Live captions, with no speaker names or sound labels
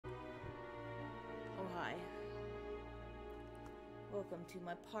Welcome to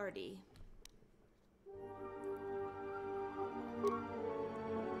my party.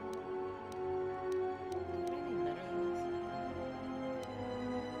 Anything better than this?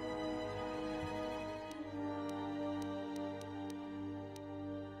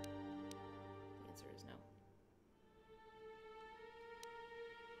 The answer is no.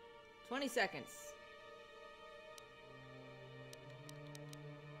 20 seconds.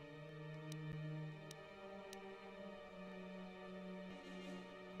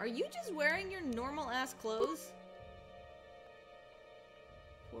 Are you just wearing your normal ass clothes?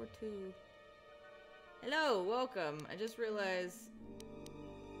 4-2. Hello, welcome. I just realized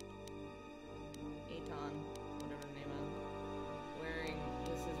Aton, whatever the name of, wearing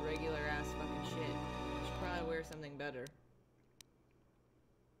just his regular ass fucking shit. I should probably wear something better.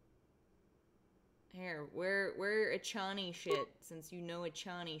 Here, wear Achani shit, since you know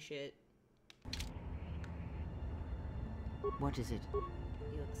Achani shit. What is it?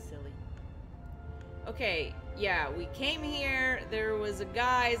 You look silly. Okay, yeah, we came here, there was a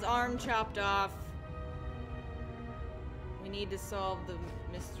guy's arm chopped off. We need to solve the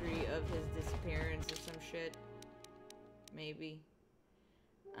mystery of his disappearance or some shit. Maybe.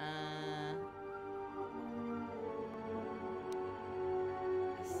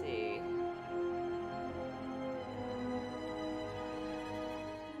 Let's see.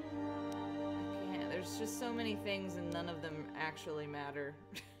 I can't, there's just so many things and none of them actually matter.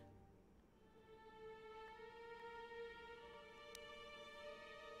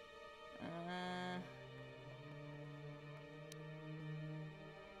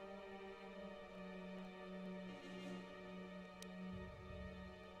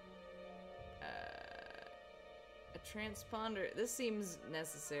 A transponder. This seems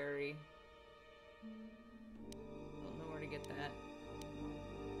necessary. Don't know where to get that.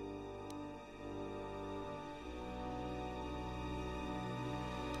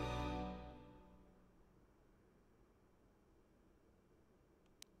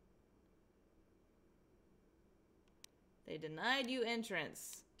 They denied you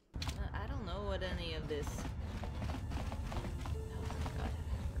entrance. I don't know what any of this. Oh my god, I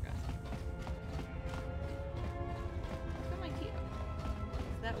forgot. How come I keep?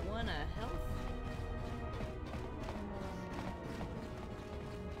 Is that one a health?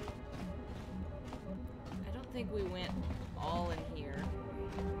 I don't think we went all in here.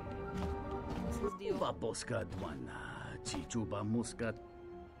 What's his deal? Stop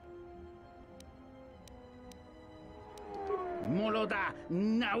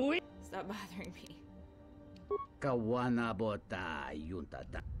bothering me. Kawana bota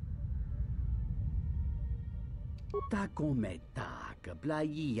yuntata. Ta cometa că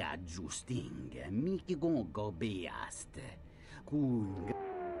blaia justing miki gongo beaste. Kun.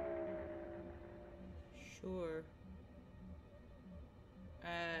 Sure.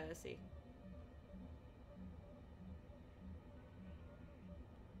 Let's see.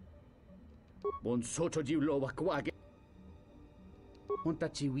 Bon soto di lo wakwage. I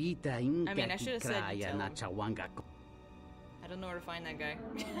mean, I should have said you tell him. I don't know where to find that guy.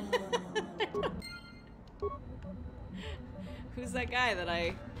 Who's that guy that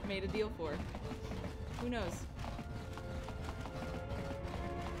I made a deal for? Who knows?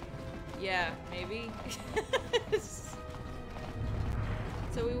 Yeah, maybe.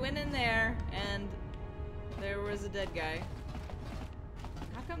 So we went in there, and there was a dead guy.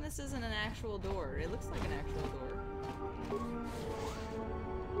 How come this isn't an actual door? It looks like an actual door.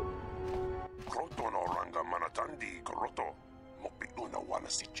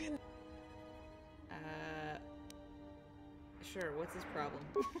 Sure, what's his problem?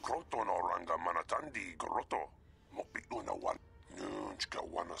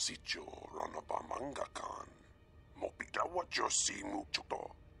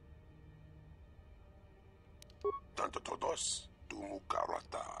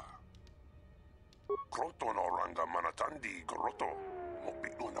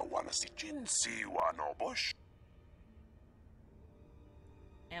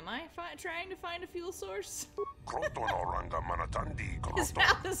 Am I trying to find a fuel source? His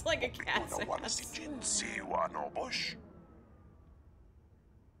mouth is like a cat's ass.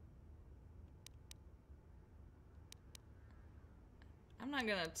 I'm not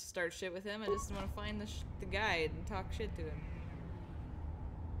gonna start shit with him. I just want to find the guy and talk shit to him.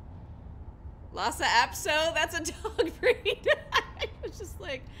 Lhasa Apso? That's a dog breed. I was just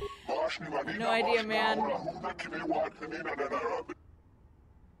like, no idea, man.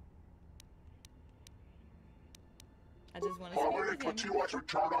 I just want to speak with him.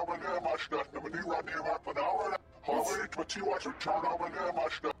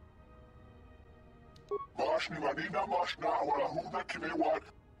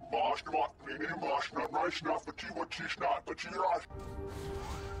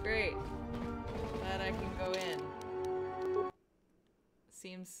 Great. Glad I can go in.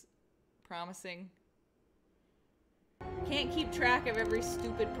 Seems promising. Can't keep track of every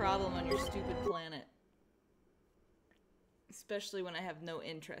stupid problem on your stupid planet. Especially when I have no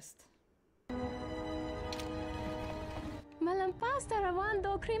interest. Malampas tarawan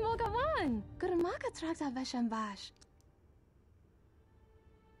do krimo gawan. Gurmaka trakta vesham bash.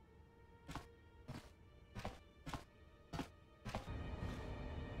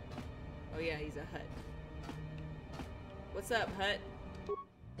 Oh yeah, he's a hut. What's up, hut?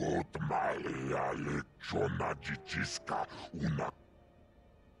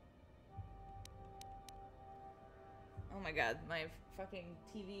 Oh my god, my fucking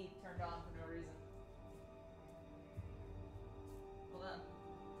TV turned on for no reason. Hold on.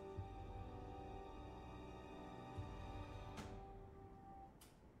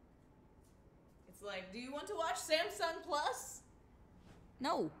 It's like, do you want to watch Samsung Plus?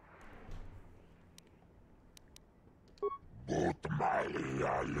 No.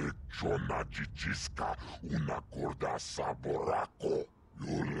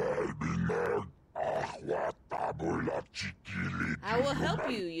 I will help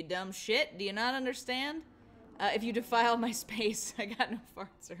you, you dumb shit. Do you not understand? If you defile my space, I got no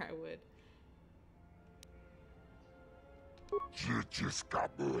farts, or I would.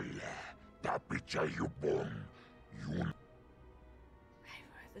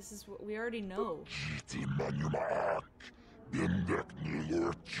 This is what we already know.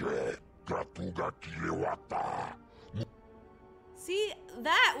 See,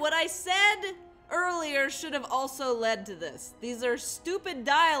 that, what I said earlier should have also led to this. These are stupid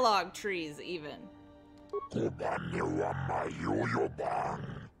dialogue trees, even.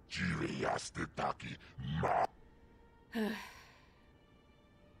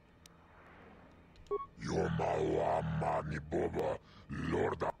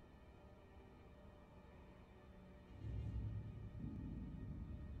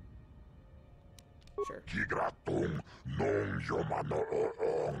 Sure.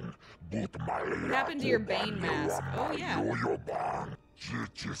 What happened to your Bane mask? Oh, yeah.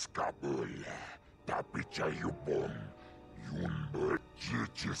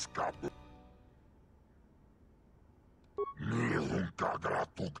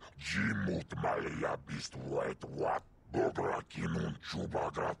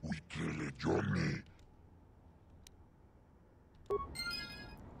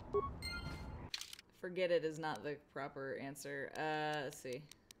 Forget it is not the proper answer. Let's see.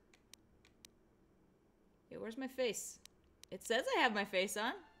 Yeah, where's my face? It says I have my face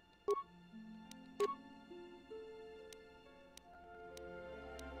on.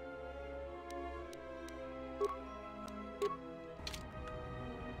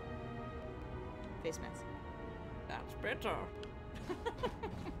 Face mask. That's better.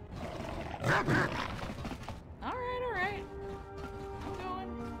 Alright, alright. I'm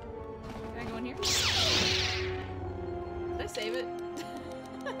going. Can I go in here? Did I save it?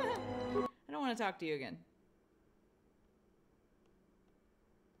 I don't want to talk to you again.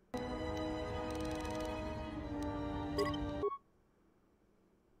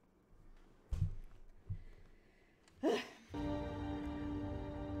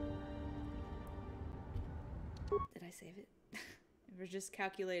 Did I save it? We're just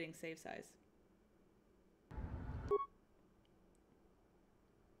calculating save size.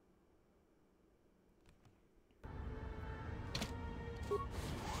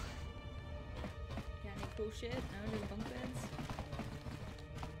 Got any cool shit? No, just bunk beds?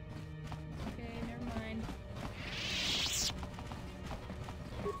 Okay, never mind.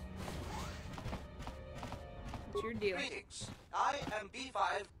 What's your deal? Greetings. I am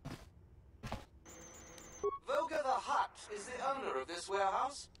B5. Voga the Hutt is the owner of this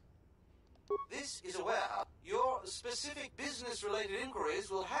warehouse. This is a warehouse. Your specific business-related inquiries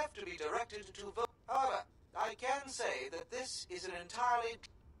will have to be directed to Voga. However, I can say that this is an entirely...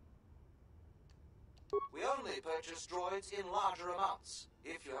 We only purchase droids in larger amounts.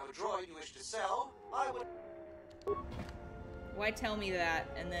 If you have a droid you wish to sell, I would... Why tell me that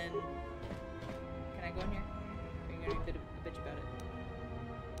and then... Can I go in here? Are you gonna be a bitch about it?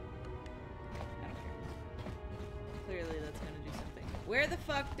 I don't care. Clearly that's gonna do something. Where the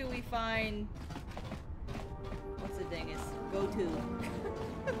fuck do we find... What's the dingus? Go to.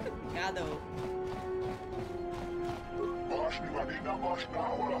 Gado.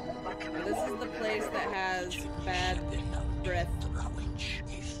 This is the place that has bad breath.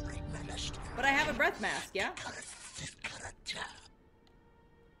 But I have a breath mask, yeah?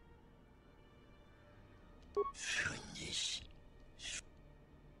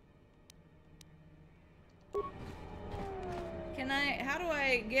 How do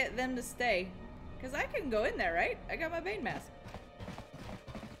I get them to stay? Because I can go in there, right? I got my Bane mask.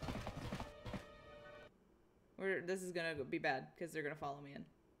 This is gonna be bad, because they're gonna follow me in.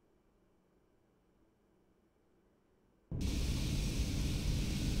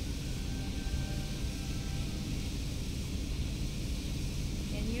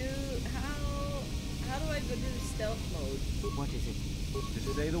 Can you, how do I go do stealth mode? What is it?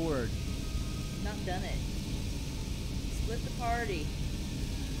 Just say the word. Not done it. Split the party.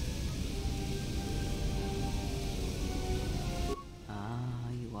 Ah,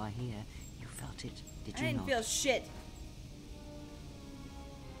 you are here. You felt it, did you I didn't not? feel shit.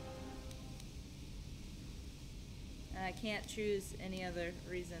 And I can't choose any other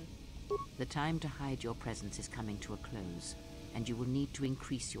reason. The time to hide your presence is coming to a close, and you will need to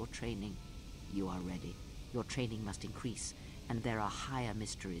increase your training. You are ready. Your training must increase, and there are higher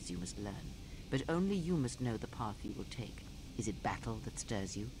mysteries you must learn. But only you must know the path you will take. Is it battle that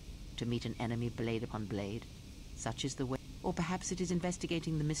stirs you? To meet an enemy blade upon blade? Such is the way. Or perhaps it is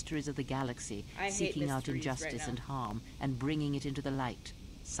investigating the mysteries of the galaxy, seeking out injustice and harm, and bringing it into the light.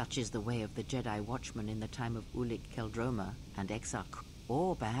 Such is the way of the Jedi Watchman in the time of Ulic Keldroma and Exarch.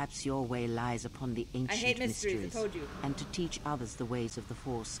 Or perhaps your way lies upon the ancient mysteries, I told you. and to teach others the ways of the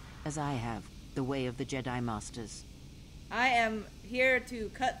Force, as I have, the way of the Jedi Masters. I am here to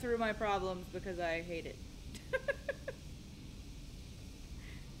cut through my problems because I hate it.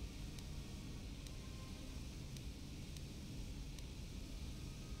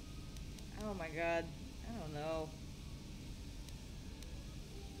 Oh my god. I don't know.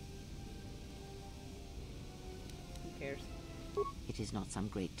 Who cares? It is not some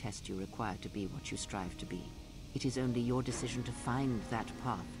great test you require to be what you strive to be. It is only your decision to find that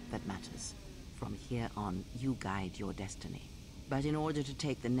path that matters. From here on, you guide your destiny. But in order to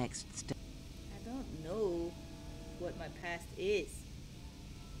take the next step... I don't know what my past is.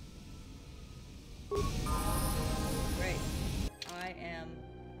 Right. I am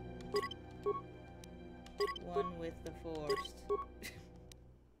one with the Force.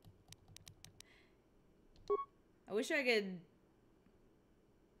 I wish I could...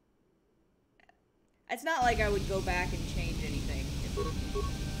 It's not like I would go back and change anything.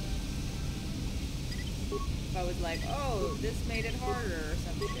 If I was like, oh, this made it harder or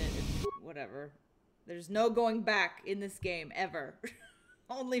some shit. It's whatever. There's no going back in this game, ever.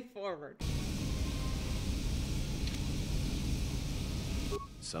 Only forward.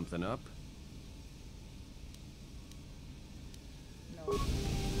 Something up? No.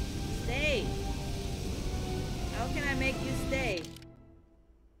 Stay! How can I make you stay?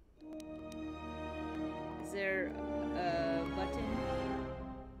 Is there a button?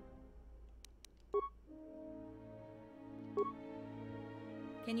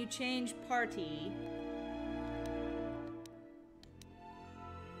 Can you change party?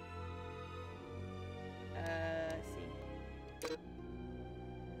 See.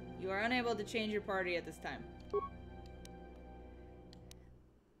 You are unable to change your party at this time.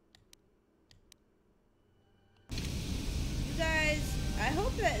 You guys, I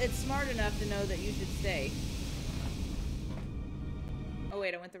hope that it's smart enough to know that you should stay. Oh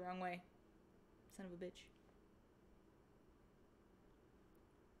wait, I went the wrong way. Son of a bitch.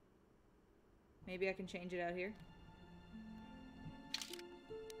 Maybe I can change it out here.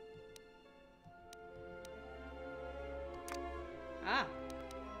 Ah.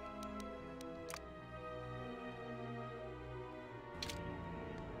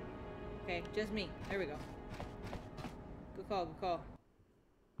 Okay, just me. There we go. Good call, good call.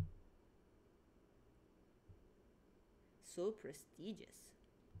 So prestigious.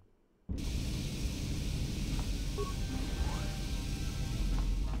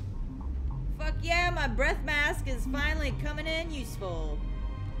 Fuck yeah, my breath mask is finally coming in useful.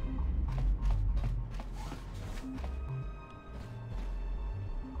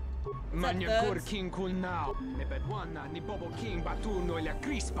 Magna King cool now. Ne bedwana ni Bobo King batuno la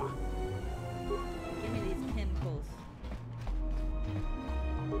crispa. Give me these pimples.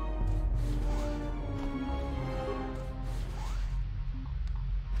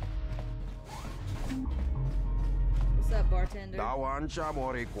 What's up, bartender? Dawancha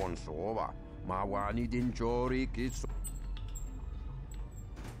mori konsova. Mawani dinchori kitso.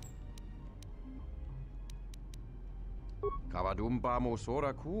 Kavadumba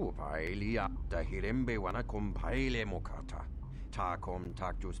mosora ku pailia da hirembe wana compaile mokata. Takom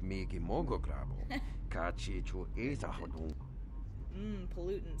tactus miki mogograbo. Kachi chu esa hodun.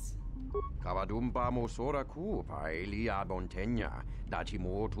 Pollutants. Kavadumpa mosora ku paelia bontenya. Dachi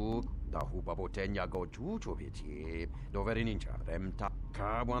motu da hupa botenya go chuchoviti. Doverinincha remta.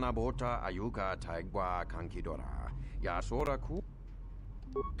 Kawana bota ayuka taigwa kankidora. Yasora ku.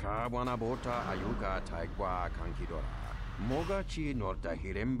 Kawana bota ayuka taigwa kankidora. Moga chi norta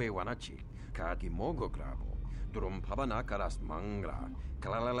hirembe wanachi. Kati mogo grabo. Drum pabanakaras mangra.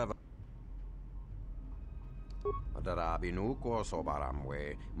 Kalalava. Darabinuko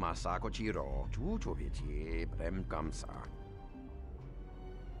sobaramwe. Masako chiro. Chuchoviti. Bremkamsa.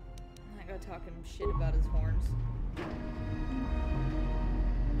 I go talking shit about his horns.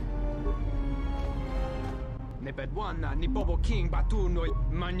 Ne bedwana ni bobo king batuno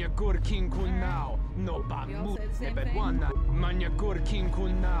manyagur king kunao no ba We all mu say the ne same bedwana manyagur king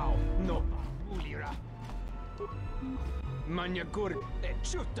kunao no ba mulira manyagur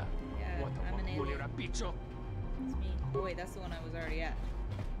chuta Yeah, what I'm an a mulira alien. bicho. It's me. Oh wait, that's the one I was already at.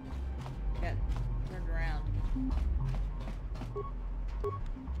 Got turned around.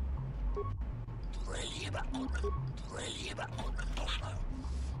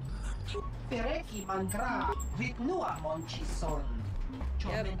 Pereki mangra, ritnua monchison.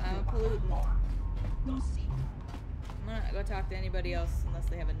 Yep, I'm a pollutant. I'm not gonna go talk to anybody else unless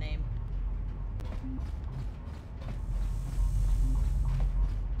they have a name.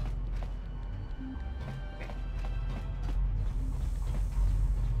 Okay.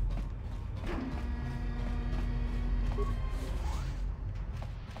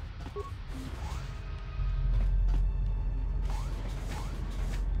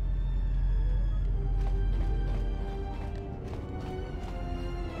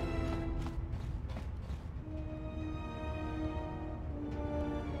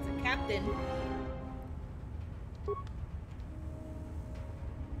 It's a captain.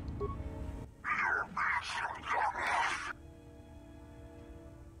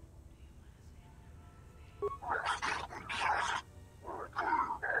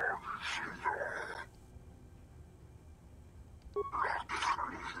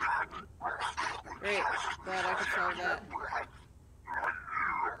 Great. Glad I could solve that.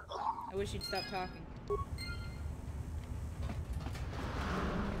 I wish you'd stop talking.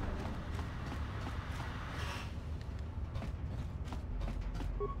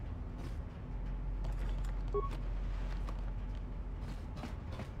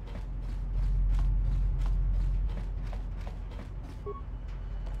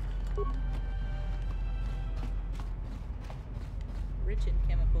 Rich in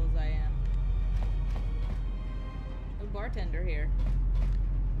chemicals I am. No bartender here.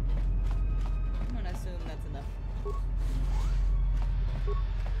 I'm gonna assume that's enough.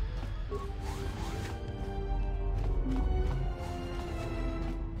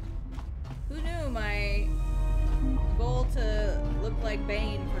 Who knew my goal to look like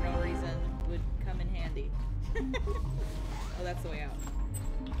Bane for no reason would come in handy? Oh, that's the way out.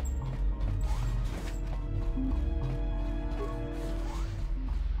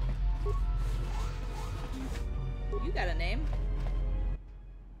 You got a name.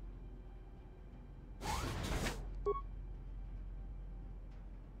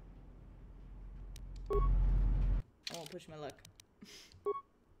 I won't push my luck.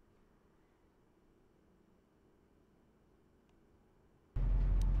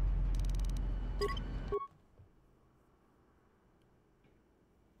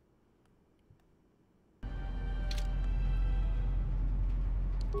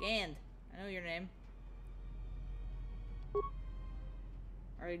 Gand. I know your name.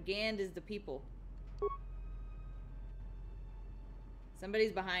 Or Gand is the people.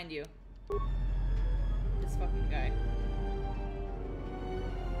 Somebody's behind you. This fucking guy.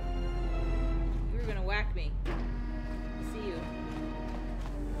 You were gonna whack me. I see you.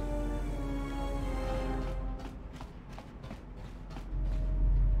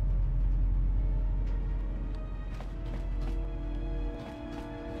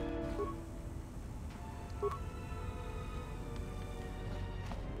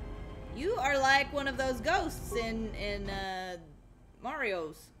 You are like one of those ghosts in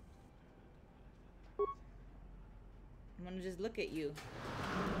Mario's. I'm gonna just look at you.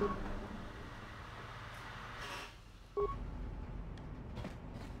 He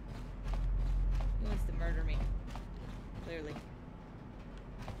wants to murder me. Clearly.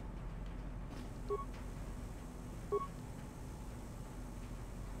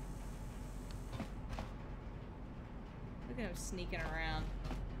 Look at him sneaking around.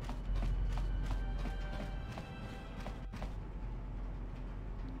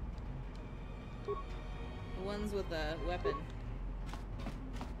 The ones with a weapon.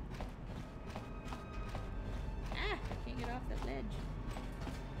 Ah! I can't get off that ledge.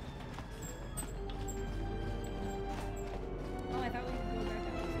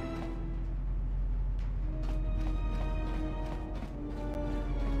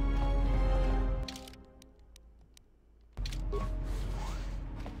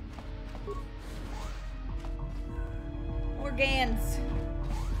 Gans.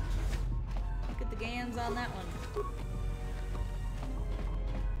 Look at the Gans on that one.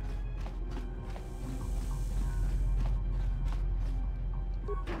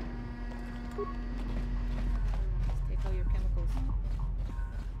 Just take all your chemicals.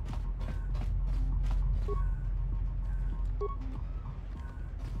 Look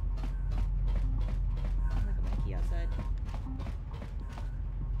at my key outside.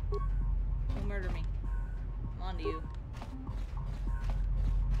 Don't murder me. I'm on to you.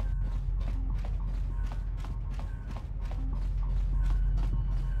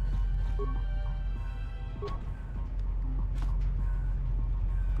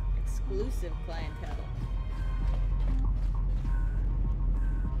 Exclusive clientele.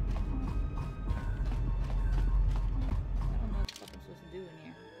 I don't know what the fuck I'm supposed to do in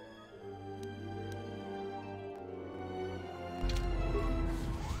here.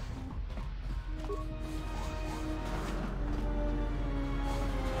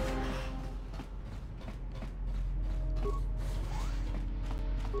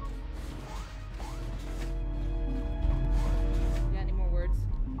 You got any more words?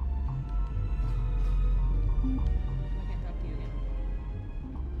 I can't talk to you again.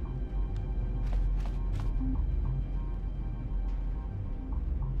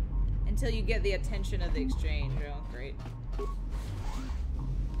 Until you get the attention of the exchange. Oh, great.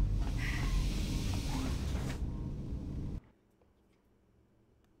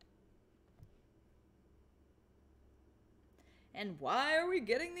 And why are we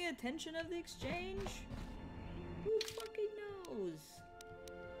getting the attention of the exchange? Who fucking knows?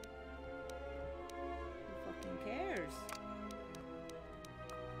 Who fucking cares?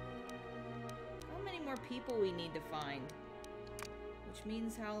 How many more people we need to find? Which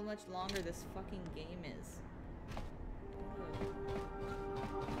means how much longer this fucking game is. Ugh.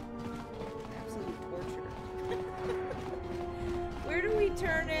 Absolute torture. Where do we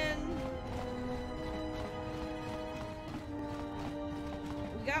turn in?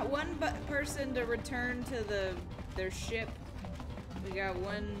 We got one person to return to their ship. We got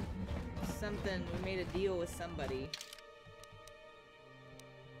one something. We made a deal with somebody.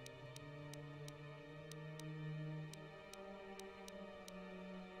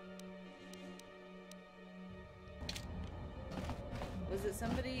 Was it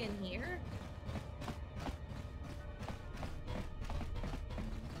somebody in here?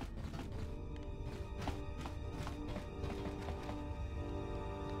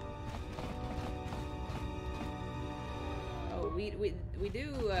 Oh, we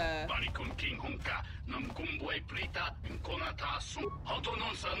do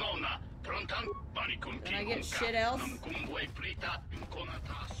Can I get shit else?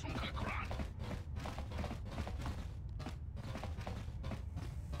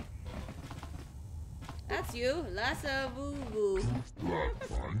 That's you, Lassa Vuvu.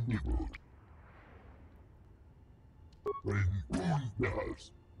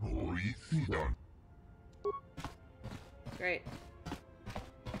 Great.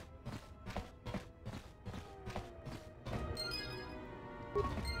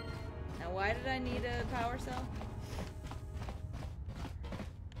 Now, why did I need a power cell?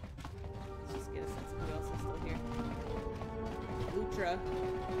 Let's just get a sense of who else is still here. Lutra.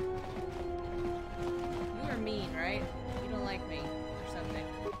 You are mean, right? You don't like me or something.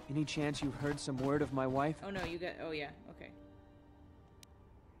 Any chance you've heard some word of my wife? Oh no, you got. Oh yeah, okay.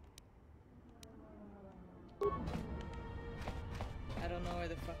 I don't know where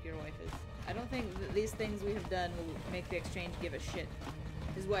the fuck your wife is. I don't think these things we have done will make the exchange give a shit.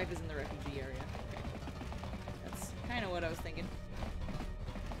 His wife is in the refugee area. Okay. That's kind of what I was thinking.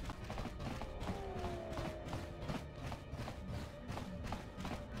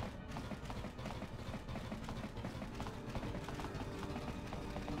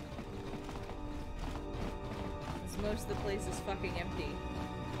 Most of the place is fucking empty.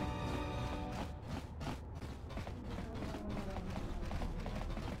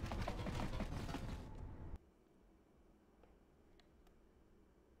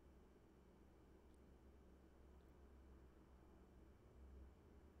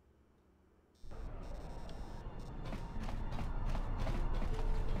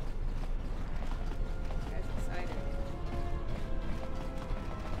 Guy's excited.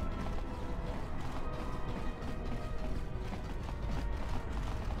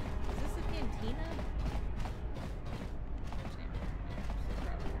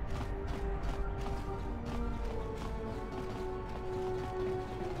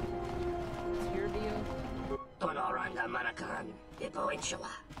 Manakan, Depo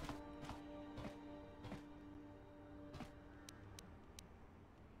Inshallah.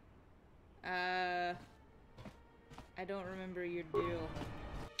 I don't remember Cool.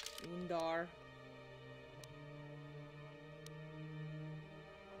 Undar.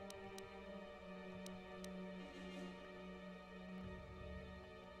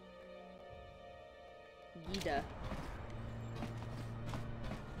 Gita.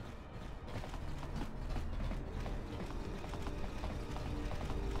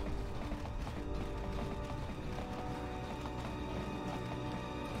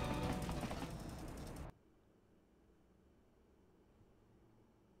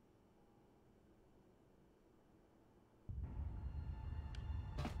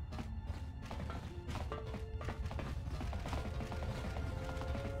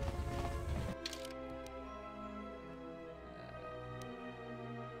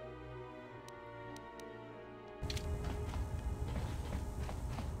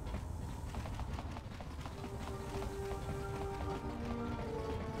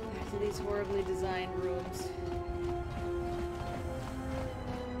 Back to these horribly designed rooms.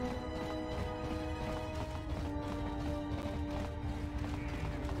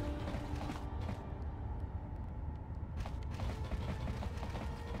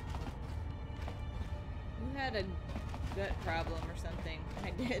 You had a gut problem or something.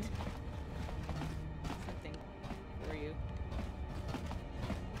 I did. Something for you.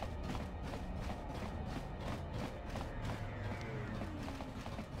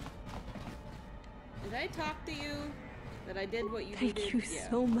 Did I talk to you? That I did what you needed? Thank you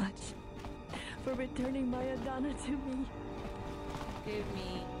so much for returning my Adana to me. Give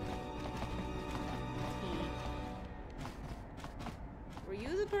me tea. Were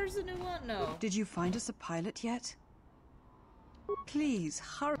you the person who won? No. Did you find us a pilot yet? Please,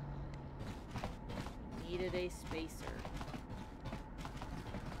 hurry. Needed a spacer.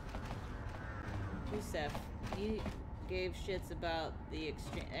 Yusef, he gave shits about the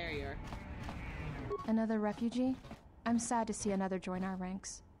exchange. There you are. Another refugee? I'm sad to see another join our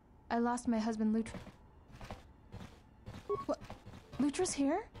ranks. I lost my husband, Lutra. What? Lutra's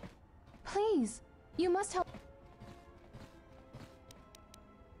here? Please, you must help.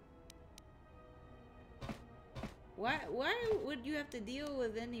 Why would you have to deal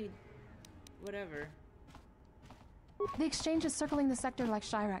with any... whatever? The exchange is circling the sector like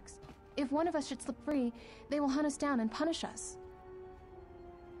Shyrex. If one of us should slip free, they will hunt us down and punish us.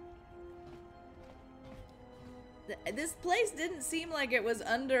 This place didn't seem like it was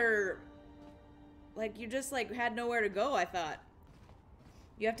under... like, you just, like, had nowhere to go, I thought.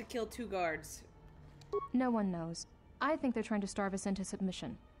 You have to kill 2 guards. No one knows. I think they're trying to starve us into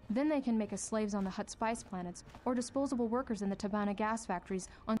submission. Then they can make us slaves on the Hutt spice planets, or disposable workers in the Tabana gas factories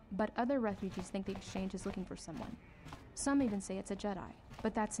on... But other refugees think the exchange is looking for someone. Some even say it's a Jedi,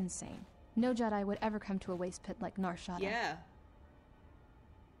 but that's insane. No Jedi would ever come to a waste pit like Nar Shaddaa. Yeah.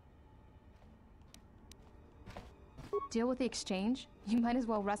 Deal with the exchange? You might as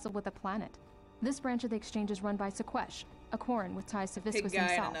well wrestle with the planet. This branch of the exchange is run by Sequesh, a Quarren with ties to Pig Viscus guy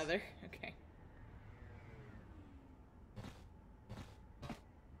himself. and another. Okay.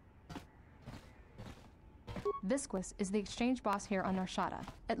 Visquis is the exchange boss here on Nar Shaddaa,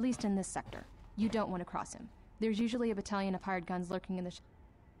 at least in this sector. You don't want to cross him. There's usually a battalion of hired guns lurking in the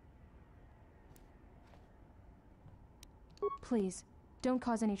Please, don't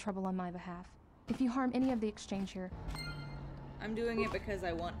cause any trouble on my behalf. If you harm any of the exchange here... I'm doing it because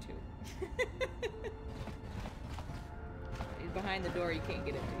I want to. He's behind the door, you can't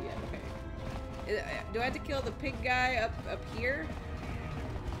get into yet. Okay. Do I have to kill the pig guy up here?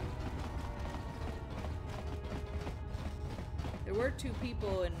 There were 2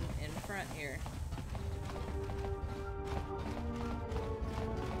 people in front here.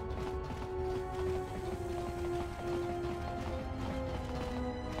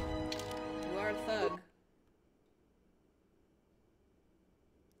 You are a thug.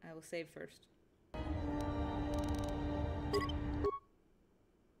 I will save first.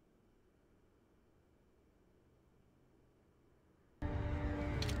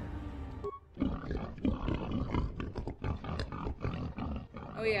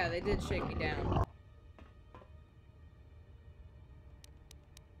 Oh yeah, they did shake me down.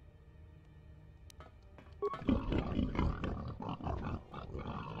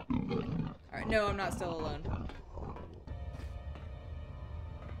 Alright, no, I'm not still alone.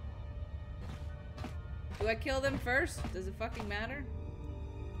 Do I kill them first? Does it fucking matter?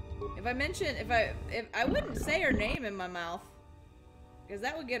 If I mention, if I wouldn't say her name in my mouth, because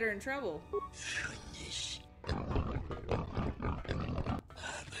that would get her in trouble.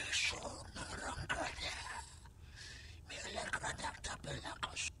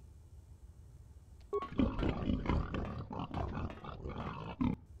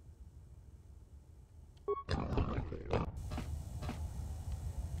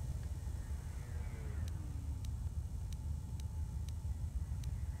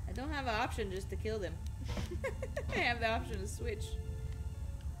 don't have an option just to kill them. I have the option to switch.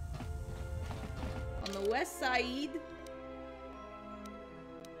 On the west side.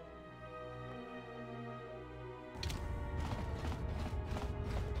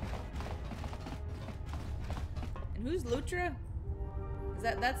 And who's Lutra? Is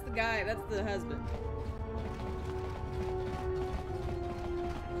that's the guy, that's the husband.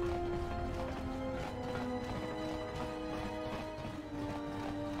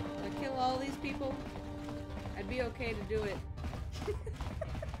 Kill all these people, I'd be okay to do it.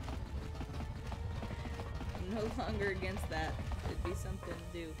 I'm no longer against that. It'd be something to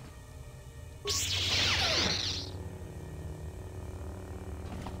do.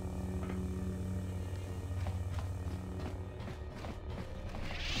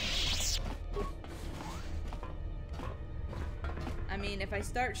 I mean, if I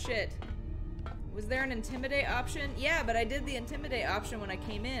start shit. Was there an intimidate option? Yeah, but I did the intimidate option when I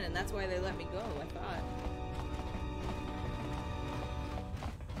came in, and that's why they let me go, I thought.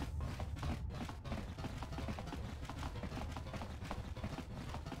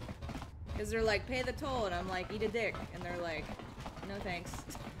 Because they're like, pay the toll, and I'm like, eat a dick. And they're like, no thanks.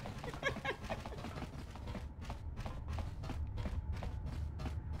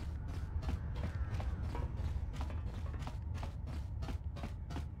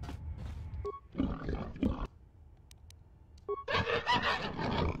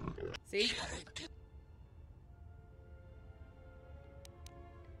 See?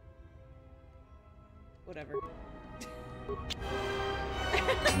 Whatever.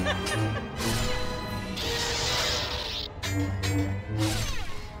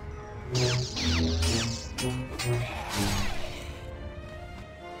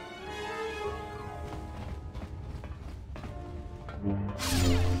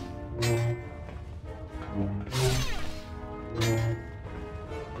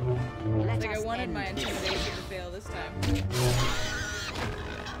 It's like I wanted my intimidation to fail this time.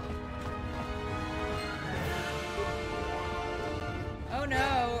 Oh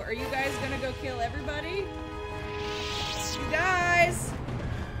no, are you guys gonna go kill everybody? You guys!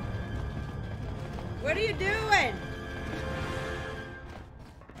 What are you doing?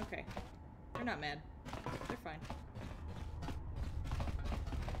 Okay. They're not mad. They're fine.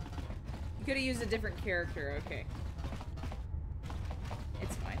 You could have used a different character, okay.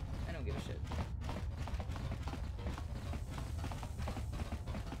 It's fine. I don't give a shit.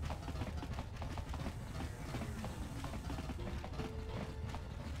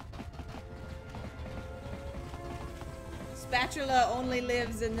 Spatula only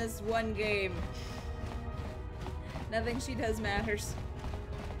lives in this one game. Nothing she does matters.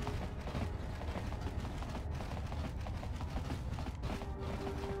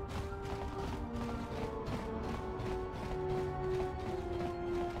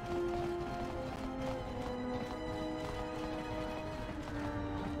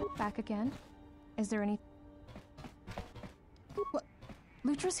 Back again? Is there any... What?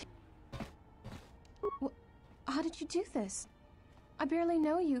 Lutra's here? What? How did you do this? I barely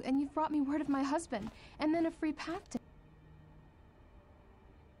know you, and you've brought me word of my husband, and then a free path to...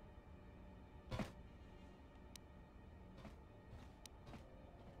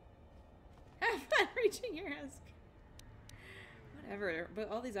 Have fun reaching your ask. Whatever,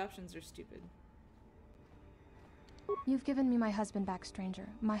 but all these options are stupid. You've given me my husband back, stranger.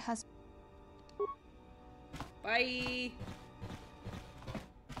 My husband... Bye!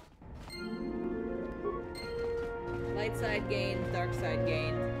 Light side gained, dark side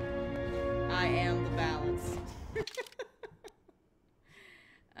gained. I am the balance.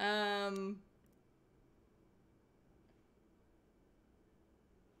 And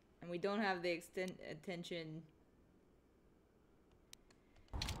we don't have the attention.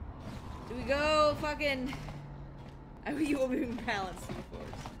 Do we go fucking... You will be balanced to the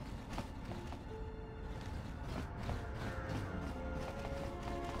force.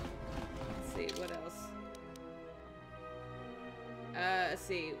 Let's see, what else? Let's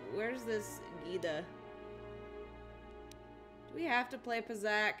see, where's this Gita? Do we have to play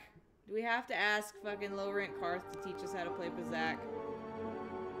Pazak? Do we have to ask fucking low rank Karth to teach us how to play Pazak?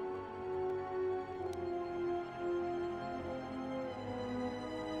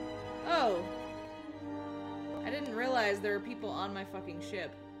 Oh! I didn't realize there were people on my fucking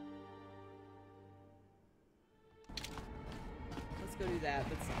ship. Let's go do that,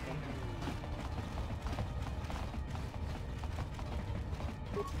 that's something.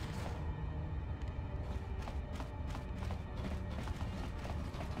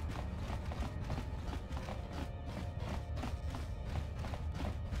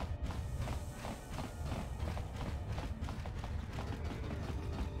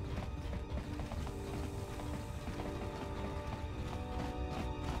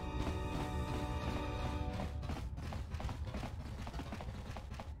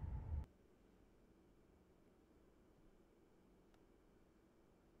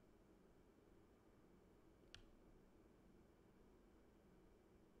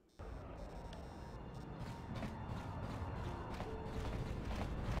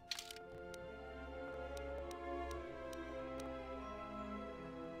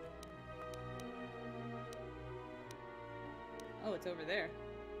 Oh, it's over there.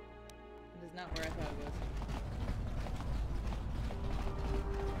 It is not where I thought it was.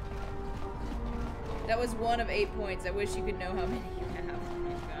 That was 1 of 8 points. I wish you could know how many you have. Oh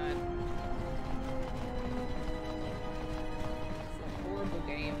my god. It's a horrible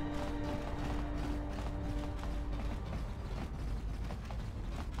game.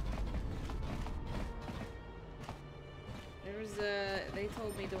 There was they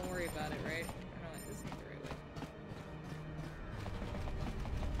told me don't worry about it, right? Or no, this ain't the right way.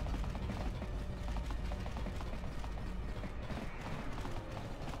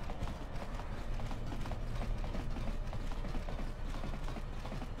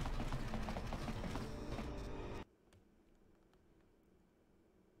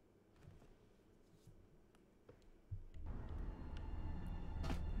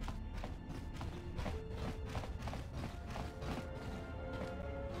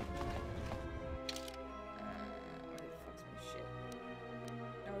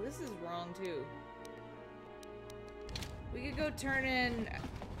 This is wrong too. We could go turn in,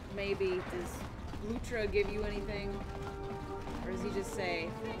 maybe. Does Lutra give you anything? Or does he just say,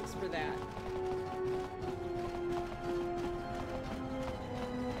 thanks for that?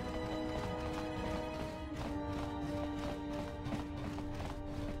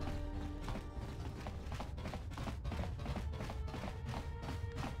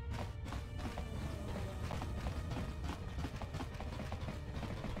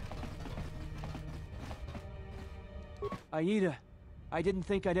 Aida, I didn't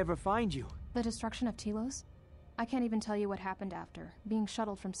think I'd ever find you. The destruction of Telos? I can't even tell you what happened after. Being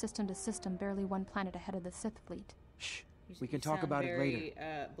shuttled from system to system, barely one planet ahead of the Sith fleet. Shh. We can talk about it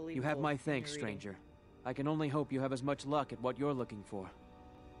later. You have my thanks, stranger. I can only hope you have as much luck at what you're looking for.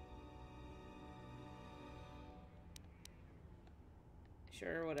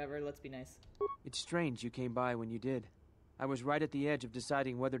 Sure, whatever. Let's be nice. It's strange you came by when you did. I was right at the edge of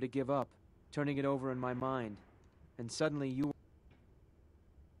deciding whether to give up, turning it over in my mind. And suddenly you...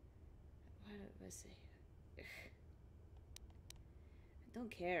 What was it? I don't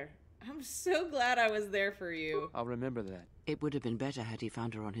care. I'm so glad I was there for you. I'll remember that. It would have been better had he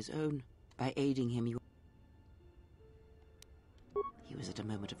found her on his own. By aiding him, he was at a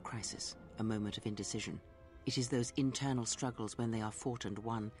moment of crisis, a moment of indecision. It is those internal struggles when they are fought and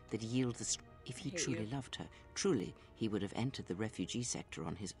won that yield the If he truly loved her, truly, he would have entered the refugee sector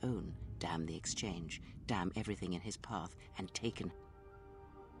on his own, damn the exchange, damn everything in his path, and taken...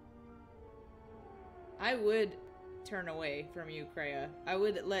 I would turn away from you, Kreia. I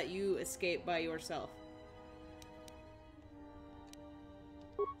would let you escape by yourself.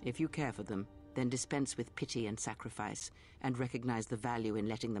 If you care for them, then dispense with pity and sacrifice, and recognize the value in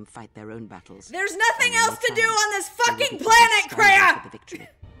letting them fight their own battles. There's nothing else to do on this fucking planet, Kreia! The victory.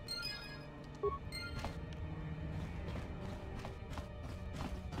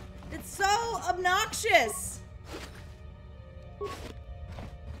 It's so obnoxious.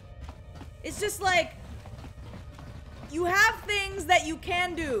 It's just like, you have things that you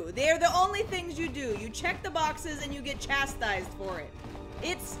can do. They're the only things you do. You check the boxes and you get chastised for it.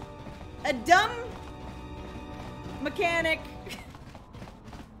 It's a dumb mechanic.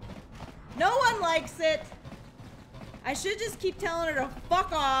 No one likes it. I should just keep telling her to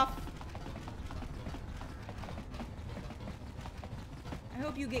fuck off. I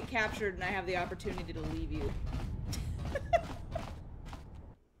hope you get captured and I have the opportunity to leave you.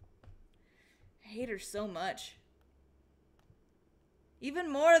 I hate her so much. Even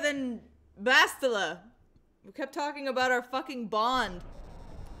more than Bastila. We kept talking about our fucking bond.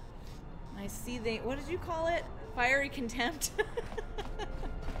 I see they... What did you call it? Fiery contempt?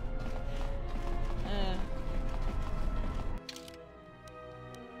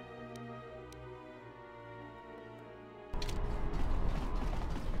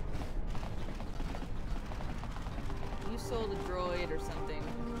 You sold a droid or something.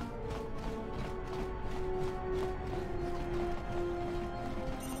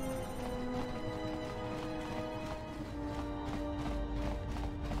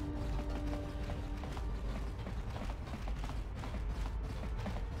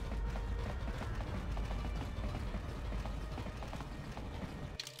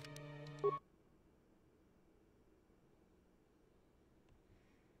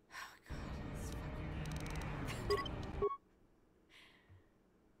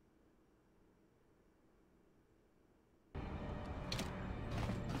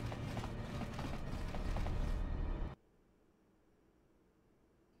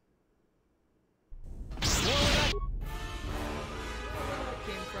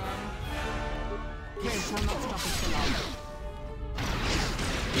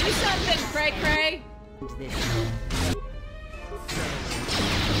 Do something, Cray Cray!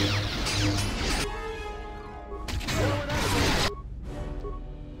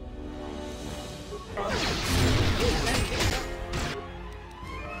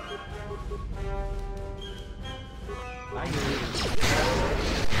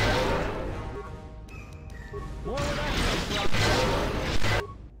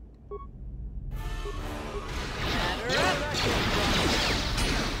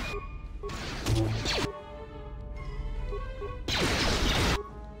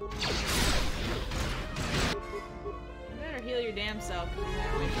 Your damn self. Oh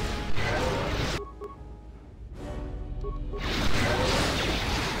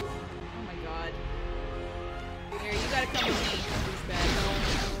my god. Here, you gotta come with me, douchebag.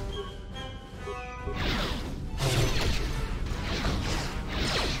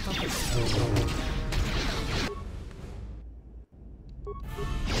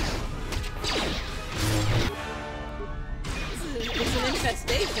 It's an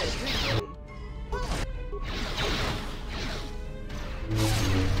infestation.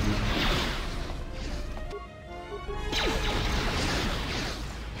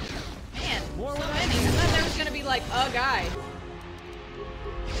 Man, so many. I thought there was gonna be like a guy.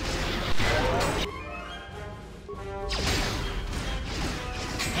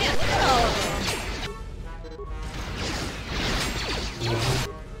 Man, look at all of them.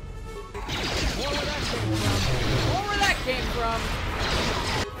 More where that came from.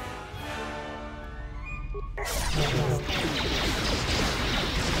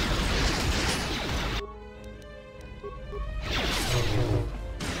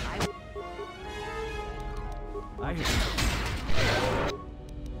 I hear.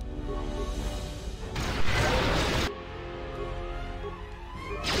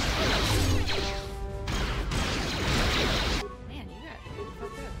 Man, you got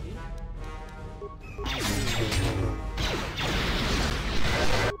fucked up, dude.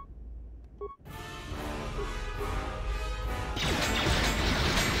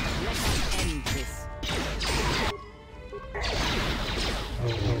 Let's end this.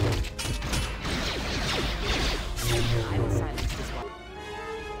 I will silence this one.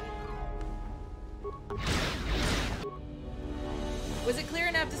 Was it clear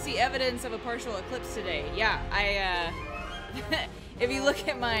enough to see evidence of a partial eclipse today? Yeah, I, if you look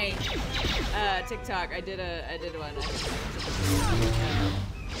at my, TikTok, I did one. Man,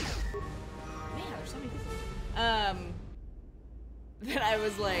 there's so many people. That I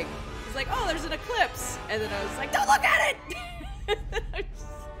was like, oh, there's an eclipse! And then I was like, don't look at it!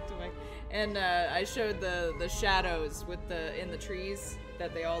 And, I showed the shadows with in the trees,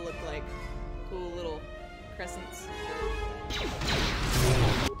 that they all look like cool little crescents.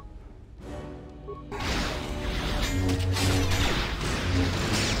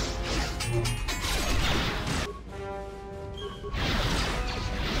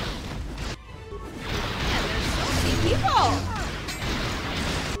 Man, there's so many people!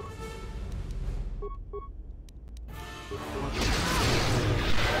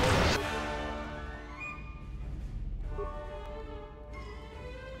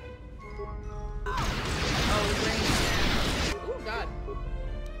 Oh, God.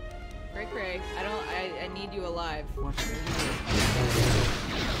 Cray. I need you alive. Are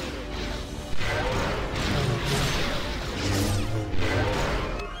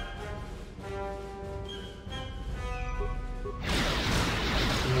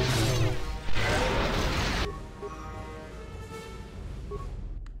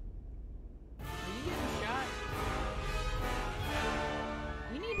you getting shot?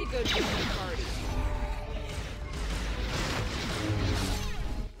 You need to go join the party.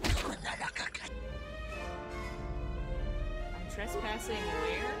 I'm trespassing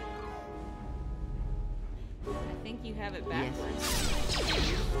where? I think you have it backwards.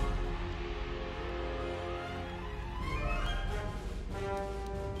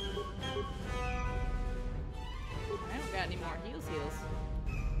 I don't got any more heals.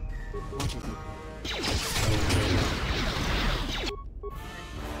 What is it?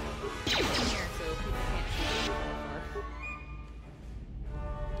 Here, so people can't shoot you from far.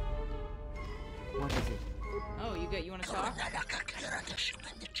 What is it? Oh, you want to talk?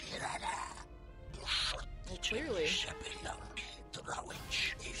 Clearly.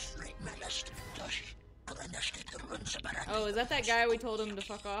 Oh, is that guy we told him to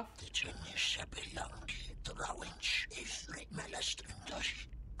fuck off?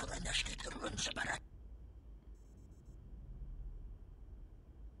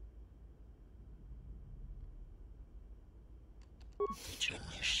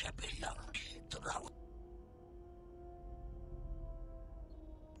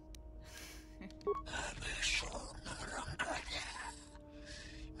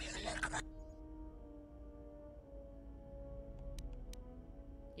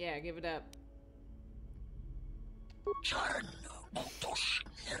 Yeah, give it up.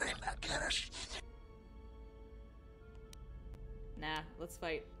 Nah, let's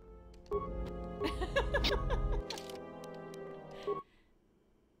fight.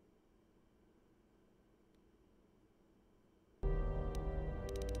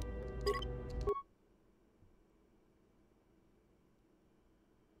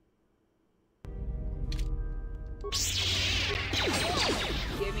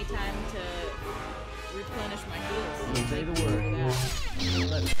 Give me time to replenish my heals. Say the word.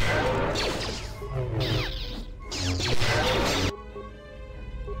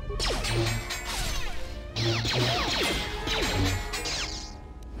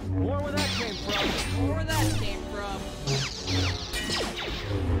 More where that came from. More where that came from.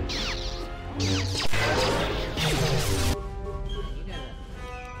 You gotta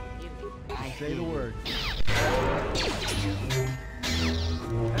give me. Say the word.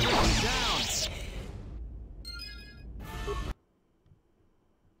 Everyone down!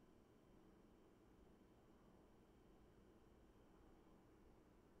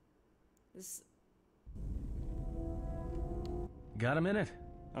 This. Got a minute?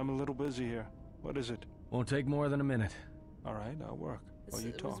 I'm a little busy here. What is it? Won't take more than a minute. All right, I'll work. While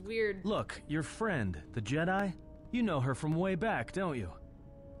you talk. Was weird. Look, your friend, the Jedi, you know her from way back, don't you?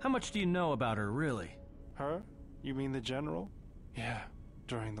 How much do you know about her, really? Her? You mean the general? Yeah,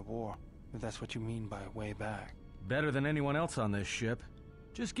 during the war. If that's what you mean by way back. Better than anyone else on this ship.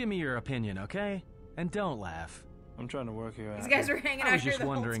 Just give me your opinion, okay? And don't laugh. I'm trying to work here out. These guys were hanging I out was here just the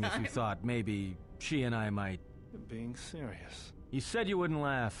whole wondering if time. you thought maybe she and I might... You're being serious. You said you wouldn't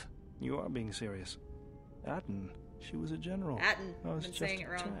laugh. You are being serious. Atten, she was a general. Atten, I was been just saying it a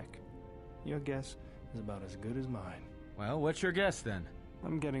wrong. tech. Your guess is about as good as mine. Well, what's your guess then?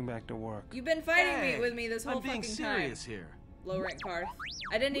 I'm getting back to work. You've been fighting Hey, me with me this whole I'm being fucking serious time. here. Low rank Karth.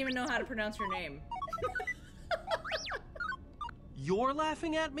 I didn't even know how to pronounce your name. You're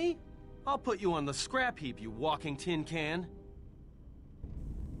laughing at me? I'll put you on the scrap heap, you walking tin can.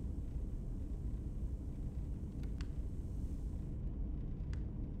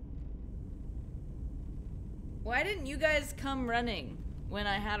 Why didn't you guys come running when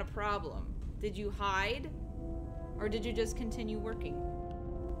I had a problem? Did you hide? Or did you just continue working?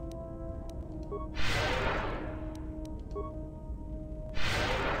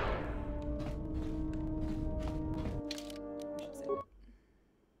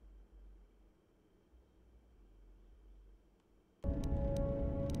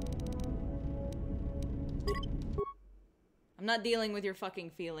 I'm not dealing with your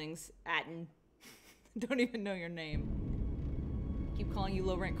fucking feelings, Atten. Don't even know your name. Keep calling you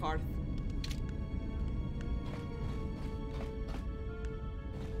low rank Karth.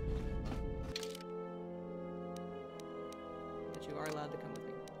 But you are allowed to come with me.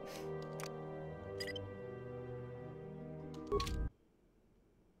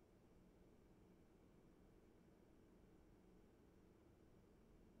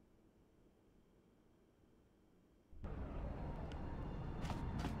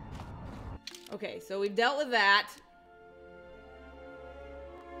 Okay, so we've dealt with that.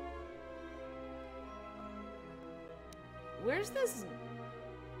 Where's this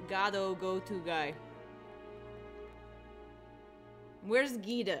Gado go-to guy? Where's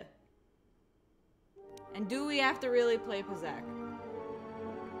Gita? And do we have to really play Pazak?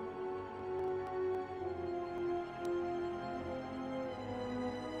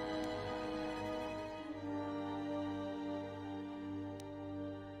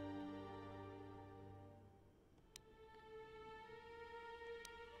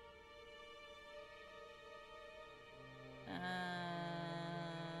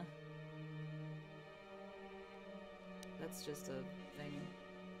 That's just a thing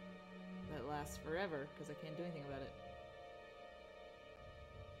that lasts forever because I can't do anything about it.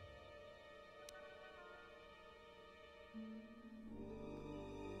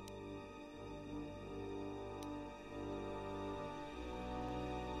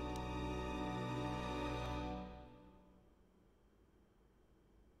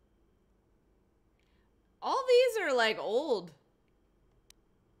 All these are like old.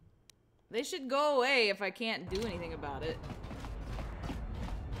 They should go away if I can't do anything about it.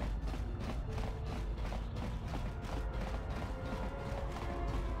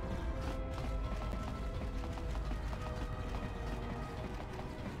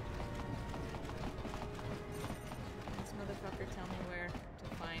 This motherfucker tell me where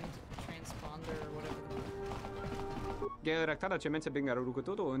to find transponder or whatever. Gerak tada cemense bengar ruku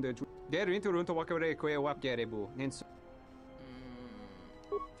todo und der into runto wakare kwe wap gerebu nens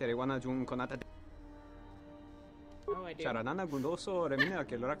Tere wana jun konata. Oh, I I do. Sharanana Gundoso Remina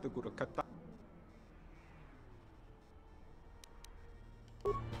Kelorak Kurukata.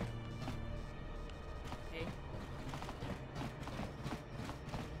 Hey.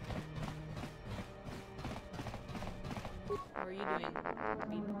 What are you doing?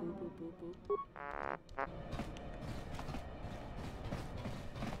 Beep, boop, boop, boop, boop.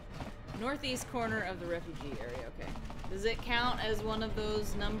 Northeast corner of the refugee area, okay. Does it count as one of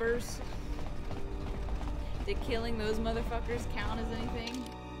those numbers? Did killing those motherfuckers count as anything?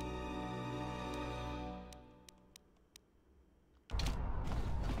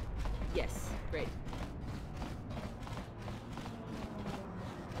 Yes, great.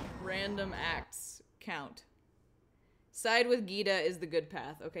 Random acts count. Side with Gita is the good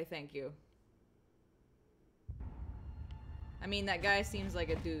path. Okay, thank you. I mean, that guy seems like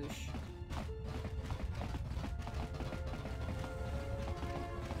a douche.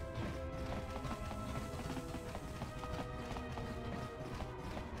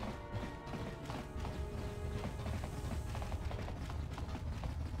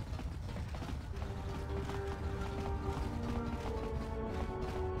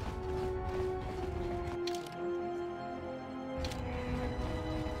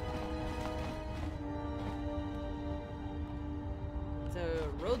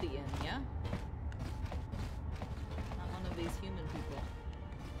 Rodian, yeah? Not one of these human people.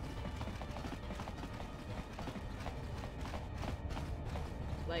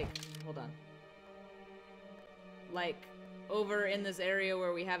 Like, hold on. Like, over in this area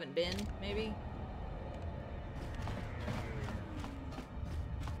where we haven't been, maybe?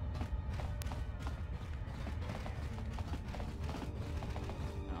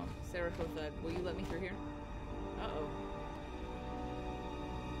 Oh, Sarakotha, will you let me through here? Uh-oh.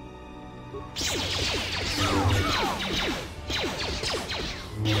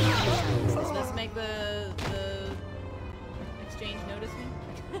 Does this make the exchange notice me?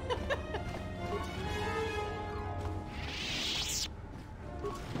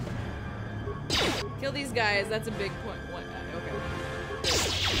 Kill these guys, that's a big point. What? Okay.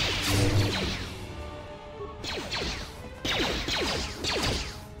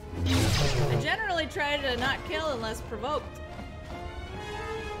 I generally try to not kill unless provoked.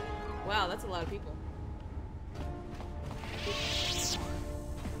 Wow, that's a lot of people.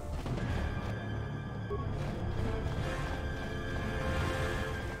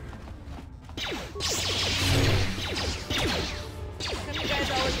 Come you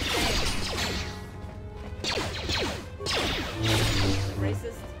guys always the same?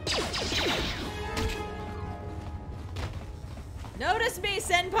 Racist. Notice me,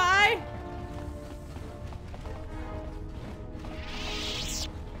 senpai!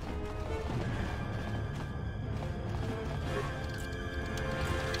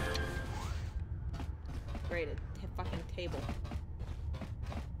 Great, a fucking table.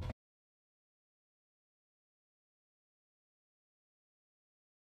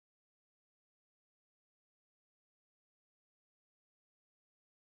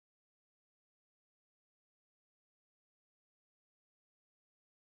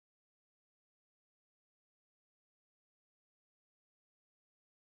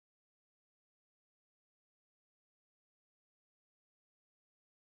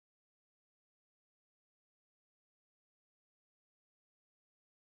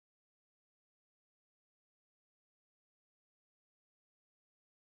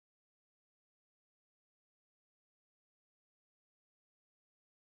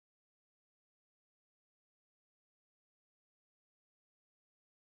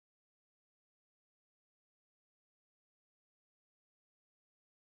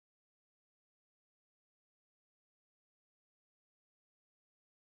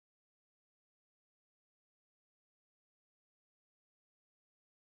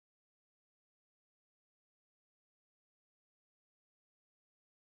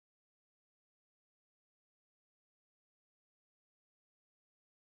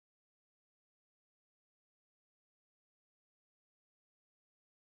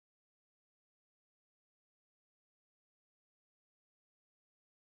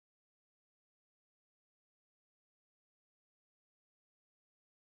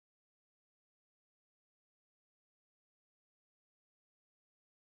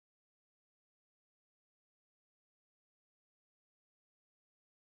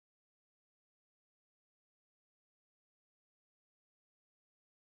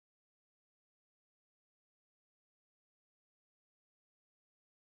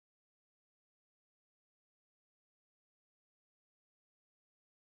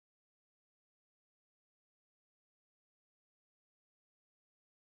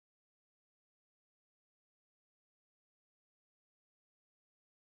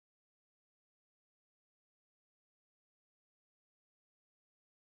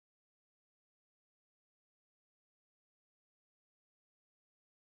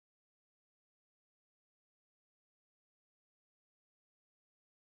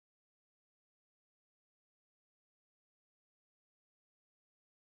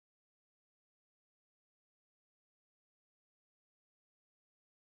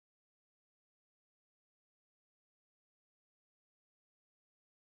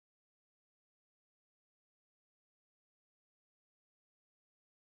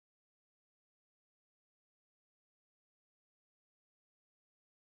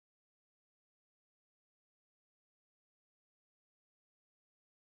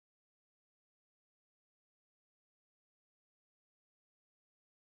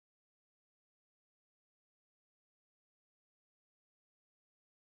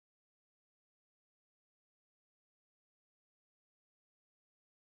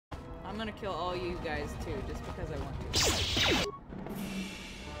 gonna kill all you guys too, just because I want to.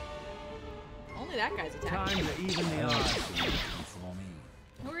 Only that guy's attacking. Time to even the odds.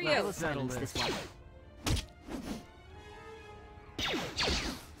 Who are you? Let's settle this one.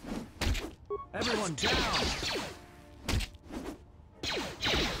 Everyone down!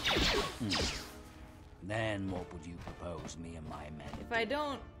 Then what would you propose me and my men? If I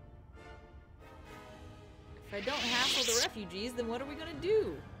don't hassle the refugees, then what are we gonna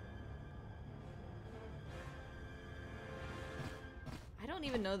do? I don't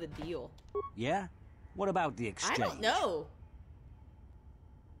even know the deal. Yeah? What about the exchange? I don't know.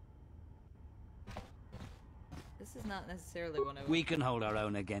 This is not necessarily what I... We can hold our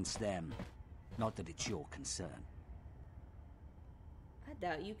own against them. Not that it's your concern. I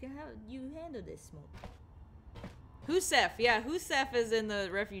doubt you can handle this, Smoke. Husef, yeah, Husef is in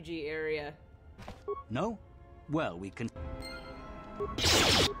the refugee area. No? Well, we can...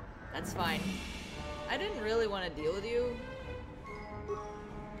 That's fine. I didn't really want to deal with you.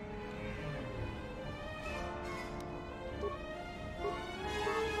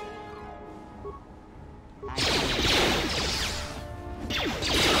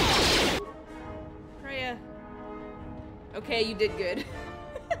 Freya. Okay, you did good.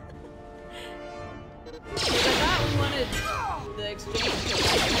 I thought we wanted the exchange to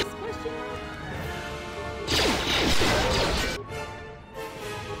like this question.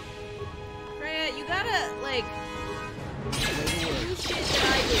 Freya, you gotta, like, do shit that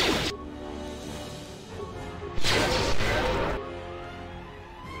I do.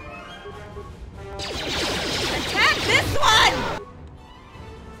 Attack this one!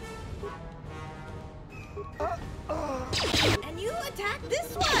 And you attack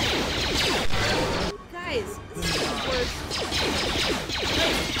this one! Guys, this is the worst.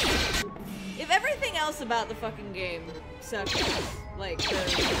 If everything else about the fucking game sucks, like the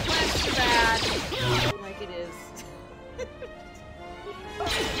quests are bad, like it is.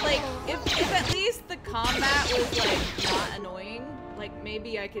 Like, if at least the combat was like not annoying, like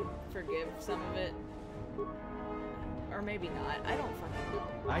maybe I could forgive some of it. Or maybe not. I don't fucking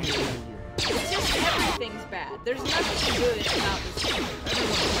know. I hear you. It's just everything's bad. There's nothing good about this game.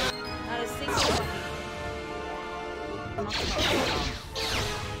 Not a single fucking...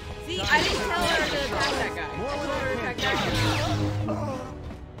 See, I didn't tell her to attack that guy. I told her to attack that guy.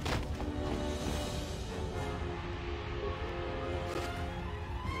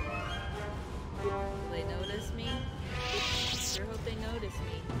 Will they notice me? I sure hope they notice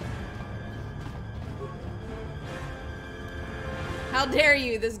me. How dare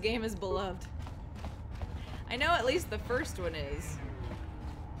you? This game is beloved. I know at least the first one is.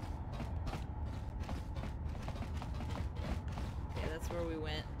 Okay, that's where we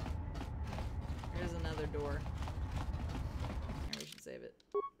went. Here's another door. Here, we should save it.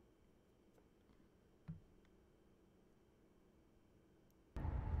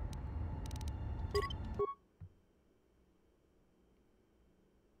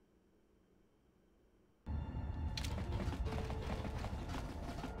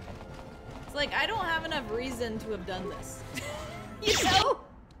 It's like, I don't have enough reason to have done this. You know?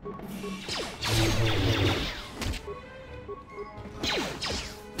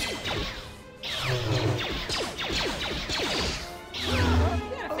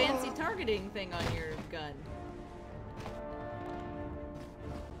 You got a fancy targeting thing on your gun.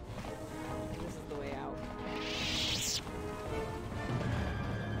 This is the way out.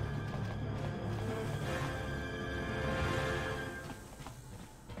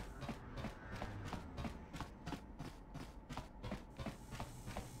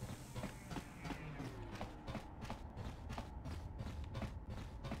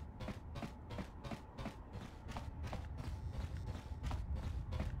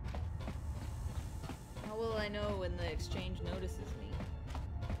 How will I know when the exchange notices me?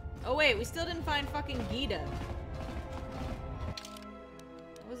 Oh wait, we still didn't find fucking Gita.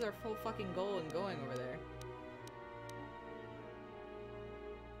 That was our full fucking goal in going over there.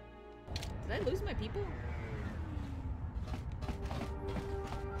 Did I lose my people?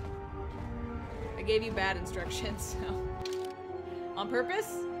 I gave you bad instructions, so... On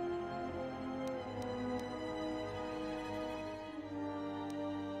purpose?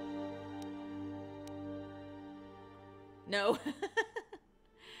 No.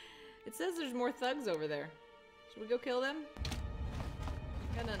 It says there's more thugs over there. Should we go kill them?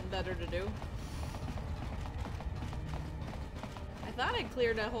 Got nothing better to do. I thought I'd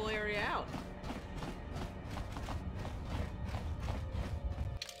cleared that whole area out.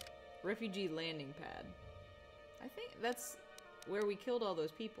 Refugee landing pad. I think that's where we killed all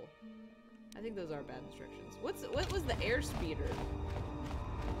those people. I think those are bad instructions. What was the airspeeder?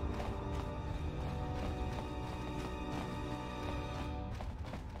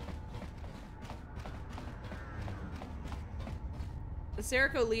 The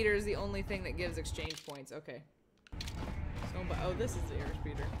Serico leader is the only thing that gives exchange points. Okay. So, oh, this is the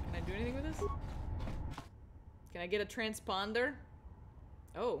airspeeder. Can I do anything with this? Can I get a transponder?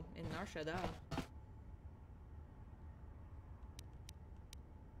 Oh, in Nar Shaddaa.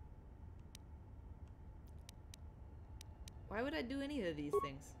 Why would I do any of these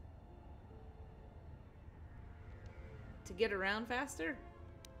things? To get around faster?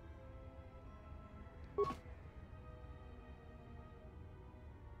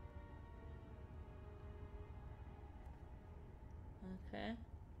 Okay.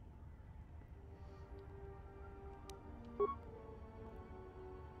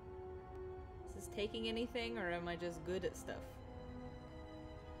 Is this taking anything, or am I just good at stuff?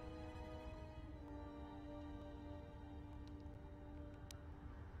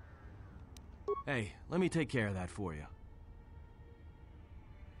 Hey, let me take care of that for you.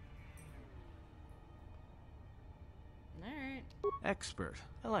 Alright. Expert.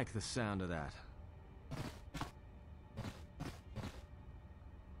 I like the sound of that.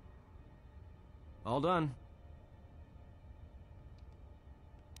 All done.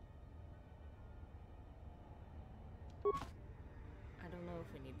 I don't know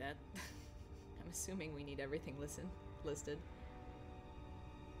if we need that. I'm assuming we need everything listed.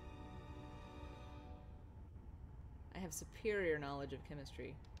 I have superior knowledge of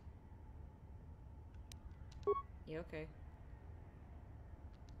chemistry. Yeah, okay.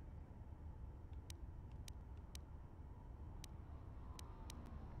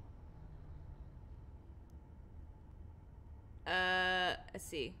 Let's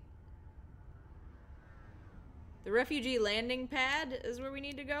see. The refugee landing pad is where we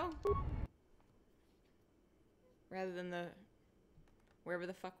need to go? Rather than the... wherever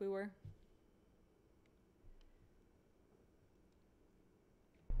the fuck we were.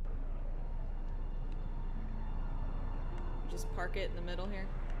 Just park it in the middle here.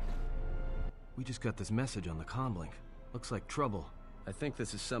 We just got this message on the comlink. Looks like trouble. I think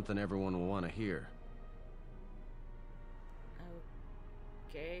this is something everyone will want to hear.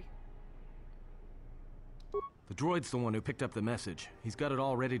 Okay. The droid's the one who picked up the message. He's got it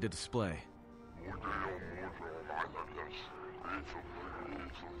all ready to display.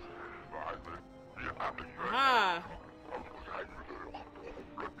 Ah!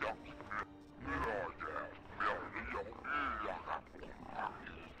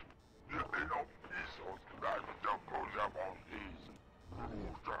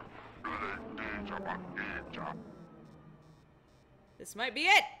 This might be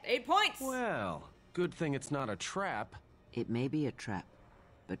it! 8 points! Well, good thing it's not a trap. It may be a trap,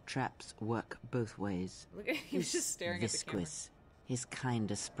 but traps work both ways. Look at he's just staring at the camera. His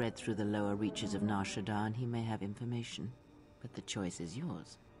kind are spread through the lower reaches of Nar Shaddaa, and he may have information. But the choice is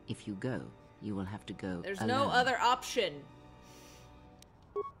yours. If you go, you will have to go There's alone. no other option.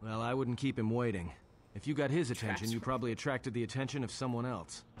 Well, I wouldn't keep him waiting. If you got his attention, you probably attracted the attention of someone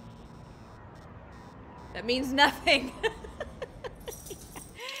else. That means nothing.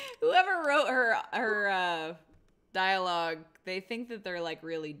 Whoever wrote her dialogue, they think that they're like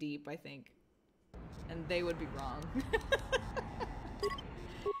really deep, I think. And they would be wrong.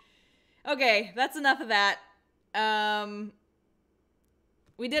 Okay, that's enough of that.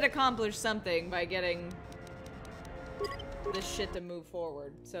 We did accomplish something by getting this shit to move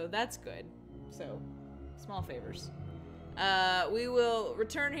forward, so that's good. So, small favors. We will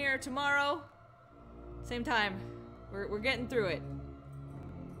return here tomorrow. Same time. We're getting through it.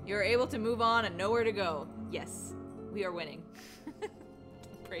 You're able to move on and know where to go. Yes, we are winning.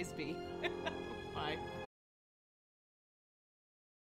 Praise be. Bye.